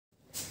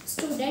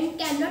student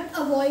cannot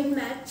avoid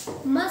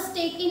math, must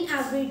take in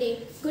every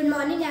day. Good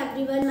morning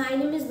everyone, my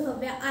name is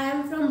Bhavya. I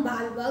am from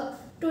Varg.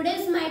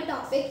 Today's my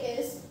topic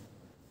is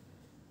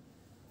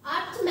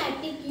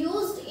arithmetic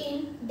used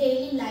in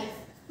daily life.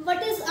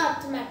 What is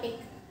arithmetic?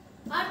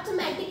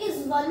 Arithmetic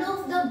is one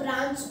of the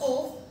branch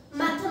of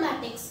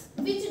mathematics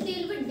which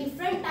deal with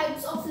different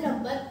types of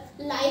number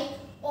like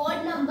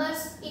odd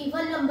numbers,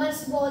 even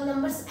numbers, whole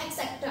numbers,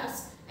 etc.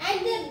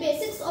 and their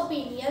basics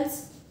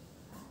opinions.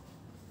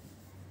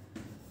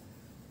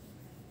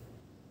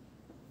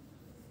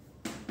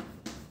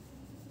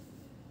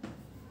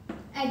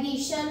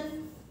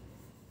 Addition,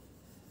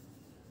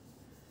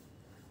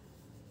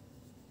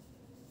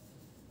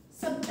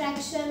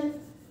 subtraction,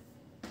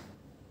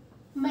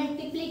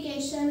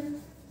 multiplication,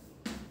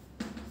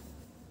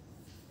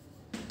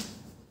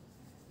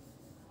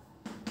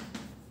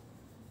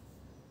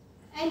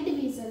 and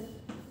division.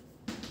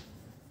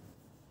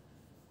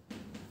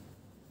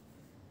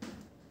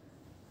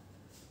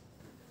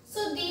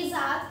 So these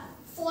are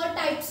four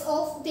types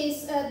of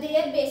this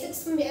their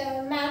basics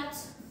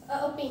math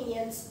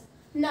opinions.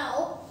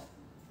 Now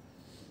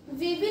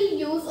we will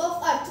use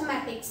of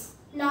arithmetics.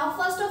 Now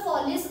first of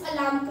all is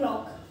alarm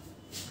clock.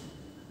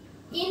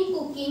 In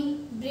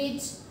cooking,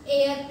 bridge,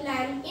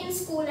 airplane, in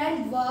school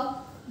and work,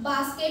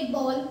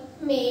 basketball,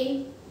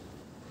 mail,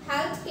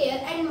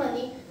 healthcare and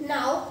money.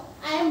 Now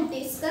I am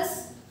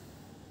discuss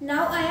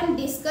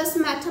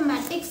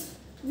mathematics.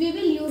 We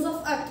will use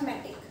of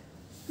arithmetic.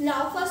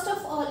 Now first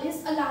of all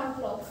is alarm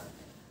clock.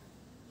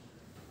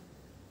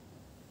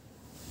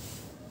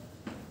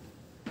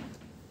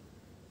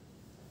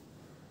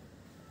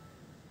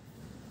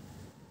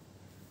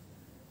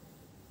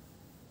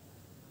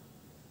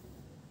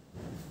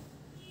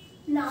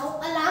 Now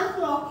alarm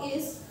clock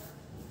is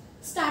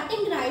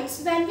starting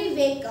rights when we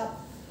wake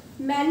up.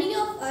 Many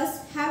of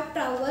us have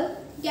trouble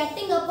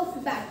getting up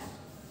of bed.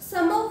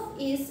 Some of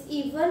us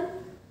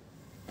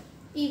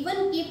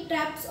even keep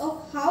traps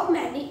of how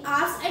many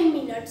hours and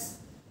minutes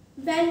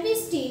when we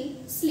still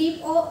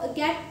sleep or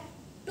get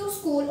to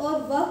school or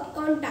work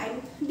on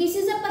time. This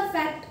is a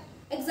perfect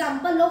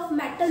example of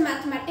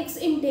mathematics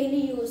in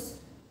daily use.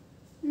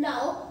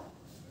 Now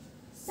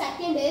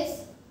second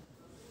is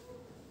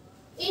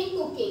in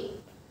cooking.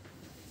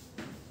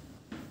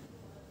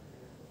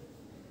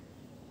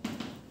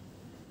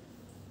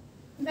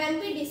 When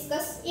we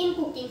discuss in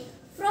cooking,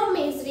 from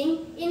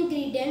measuring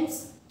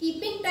ingredients,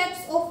 keeping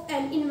tracks of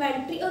an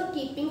inventory or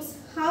keeping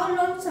how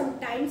long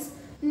sometimes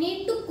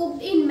need to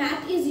cook in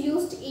math is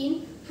used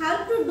in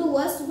help to do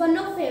us one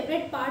of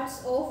favorite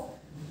parts of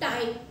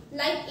time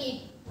like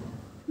it.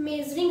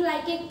 Measuring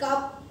like a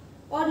cup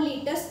or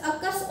liters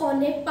occurs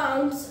on a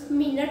pounds,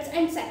 minutes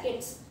and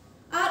seconds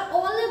are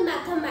all a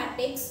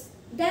mathematics.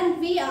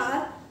 Then we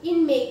are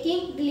in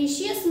making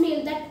delicious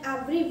meal that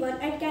everyone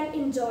can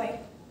enjoy.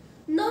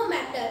 No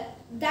matter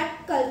that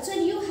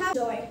culture you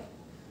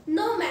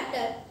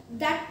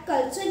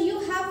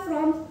have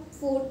from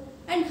food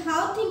and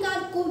how things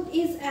are cooked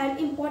is an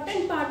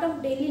important part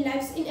of daily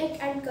lives in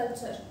and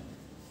culture.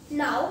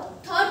 Now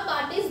third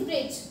part is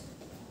bridge.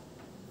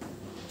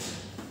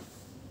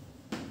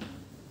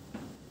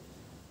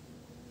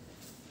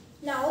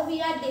 Now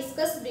we are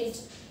discuss bridge.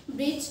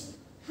 Bridge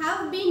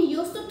have been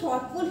used to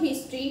thoughtful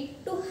history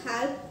to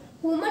help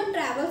human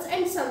travels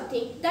and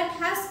something that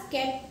has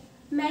kept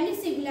many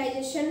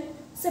civilization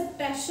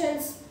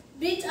subtractions.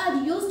 Bridge are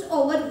used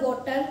over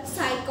water,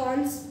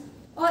 cyclones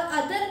or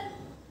other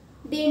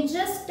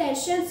dangerous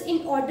stations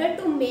in order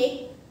to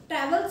make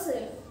travel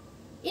safe.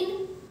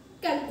 In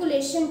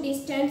calculation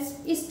distance,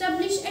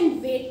 establish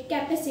and weight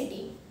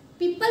capacity,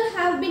 people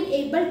have been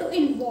able to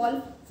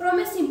evolve from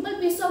a simple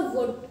piece of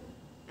wood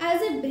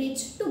as a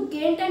bridge to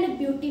gain a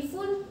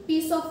beautiful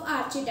piece of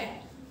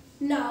architecture.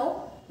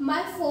 Now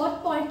my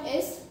fourth point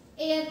is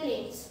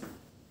airplanes.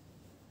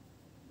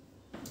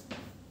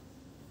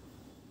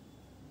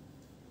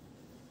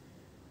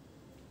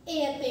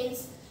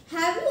 Airplanes.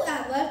 Have you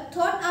ever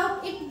thought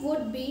out it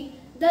would be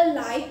the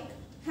like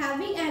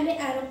having an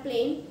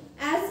aeroplane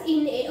as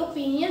in a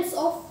opinions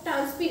of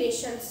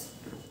transpirations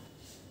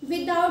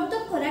without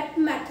the correct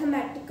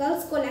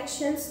mathematical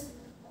collections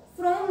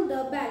from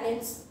the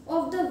balance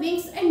of the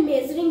wings and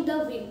measuring the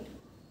wind.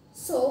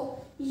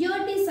 So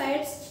your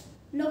decides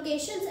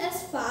locations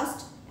as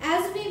fast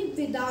as we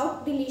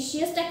without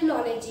delicious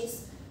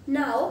technologies.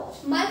 Now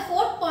my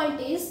fourth point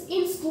is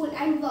in school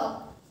and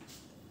work.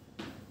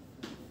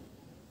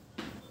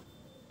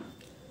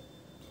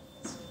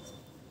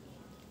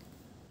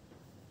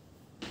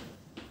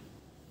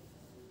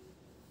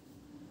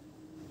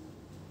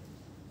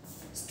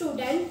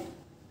 Student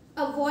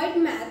avoid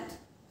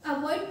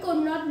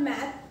could not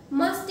math,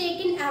 must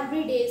take in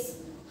every days.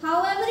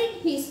 However,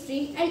 in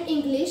history and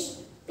English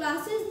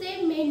classes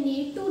they may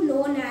need to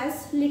known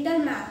as little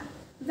math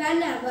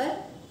whenever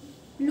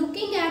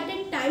looking at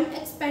a time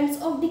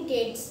expense of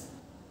decades,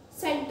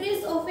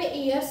 centuries of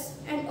years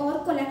and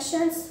or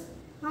collections.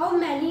 How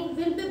many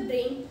will be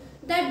bring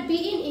that B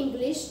in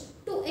English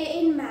to A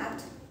in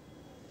math?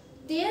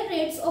 Their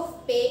rates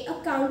of pay a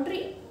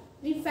country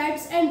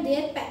refits and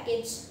their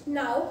package.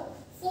 Now,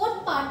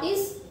 fourth part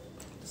is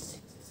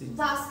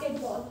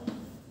basketball.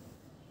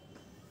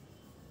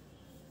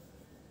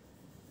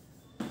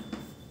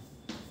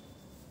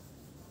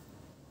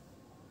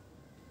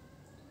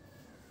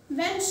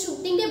 When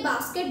shooting a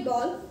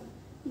basketball,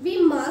 we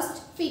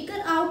must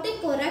figure out a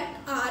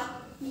correct arc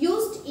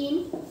used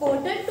in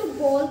order to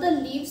ball the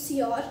leaves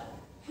your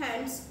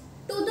hands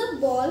to the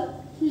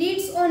ball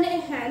leads on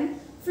a hand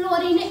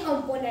floor in a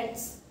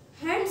opponent's.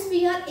 Hence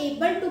we are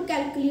able to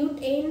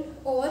calculate in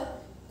or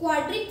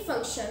quadratic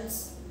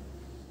functions.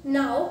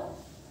 Now,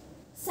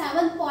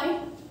 7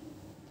 point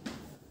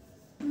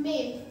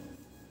male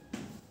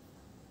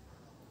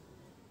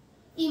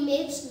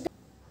image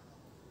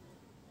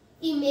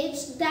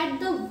that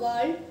the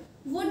world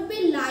would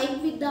be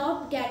like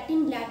without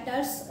getting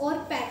letters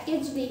or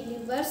package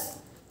delivers.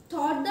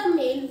 Thought the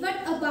mail,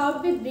 what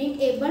about be being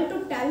able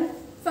to tell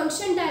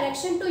function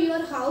direction to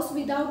your house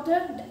without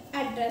the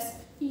address?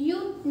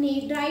 You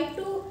need drive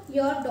to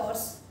your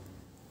doors.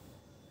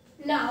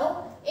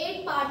 Now,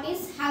 8th part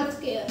is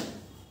healthcare.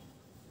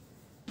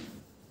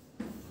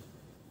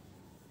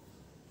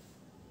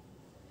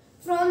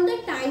 From the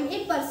time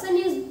a person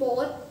is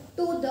born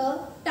to the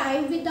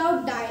time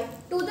without die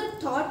to the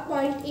thought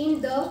point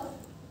in the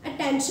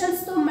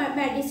attentions to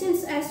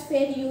medicines as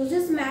fair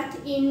uses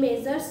math in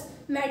measures.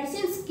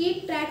 Medicines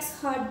keep tracks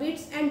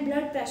heartbeats and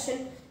blood pressure.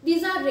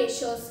 These are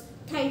ratios.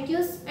 Thank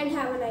yous and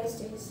have a nice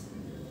day.